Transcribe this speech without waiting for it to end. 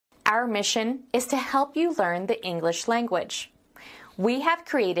Our mission is to help you learn the English language. We have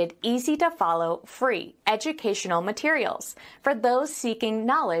created easy-to-follow, free educational materials for those seeking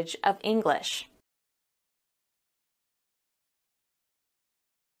knowledge of English.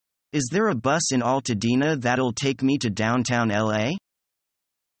 Is there a bus in Altadena that'll take me to downtown LA?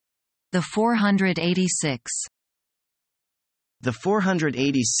 The 486. The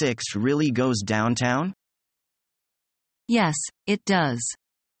 486 really goes downtown? Yes, it does.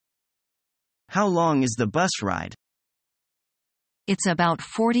 How long is the bus ride? It's about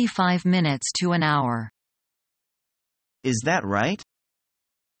 45 minutes to an hour. Is that right?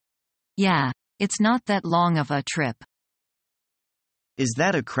 Yeah, it's not that long of a trip. Is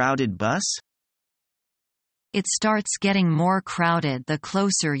that a crowded bus? It starts getting more crowded the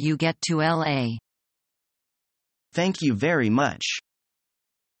closer you get to LA. Thank you very much.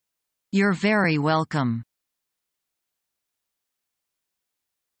 You're very welcome.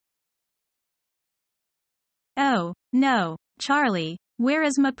 Oh, no, Charlie, where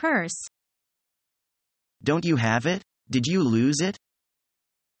is my purse? Don't you have it? Did you lose it?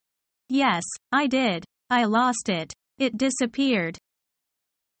 Yes, I did. I lost it. It disappeared.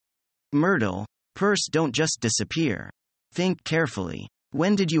 Myrtle, purse don't just disappear. Think carefully.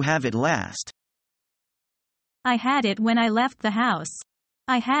 When did you have it last? I had it when I left the house.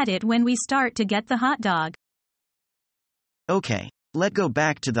 I had it when we start to get the hot dog. Okay, let's go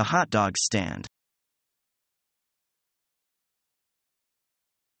back to the hot dog stand.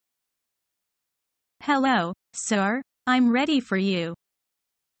 Hello, sir. I'm ready for you.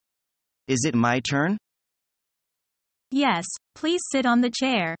 Is it my turn? Yes, please sit on the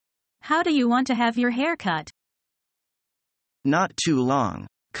chair. How do you want to have your hair cut? Not too long.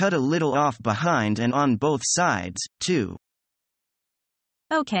 Cut a little off behind and on both sides, too.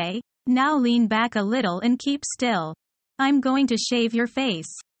 Okay, now lean back a little and keep still. I'm going to shave your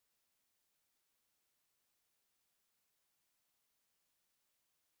face.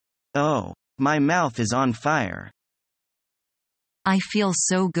 Oh, my mouth is on fire. I feel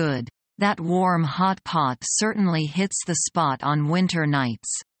so good. That warm hot pot certainly hits the spot on winter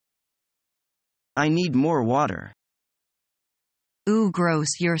nights. I need more water. Ooh, gross,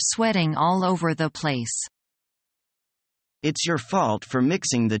 you're sweating all over the place. It's your fault for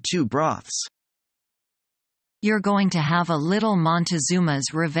mixing the two broths. You're going to have a little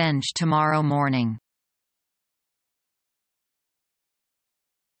Montezuma's revenge tomorrow morning.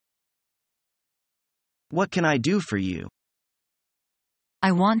 What can I do for you?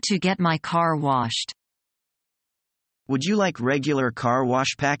 I want to get my car washed. Would you like regular car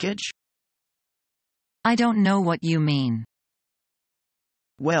wash package? I don't know what you mean.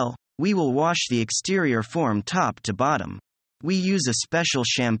 Well, we will wash the exterior from top to bottom. We use a special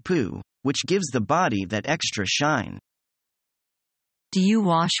shampoo, which gives the body that extra shine. Do you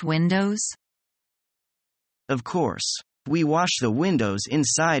wash windows? Of course. We wash the windows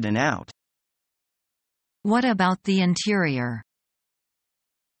inside and out. What about the interior?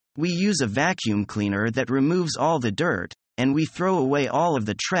 We use a vacuum cleaner that removes all the dirt, and we throw away all of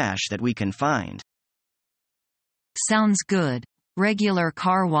the trash that we can find. Sounds good. Regular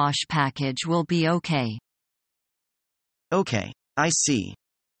car wash package will be okay. Okay, I see.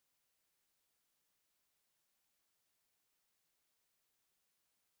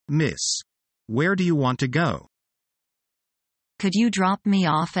 Miss, where do you want to go? Could you drop me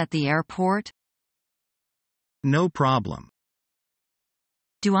off at the airport? No problem.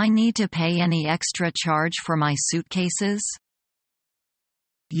 Do I need to pay any extra charge for my suitcases?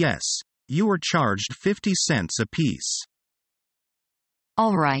 Yes, you are charged 50 cents apiece.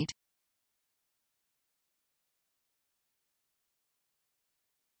 All right.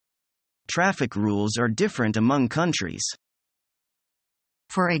 Traffic rules are different among countries.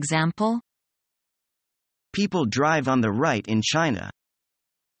 For example? People drive on the right in China.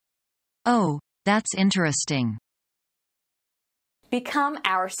 Oh, that's interesting. Become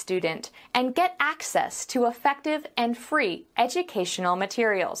our student and get access to effective and free educational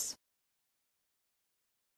materials.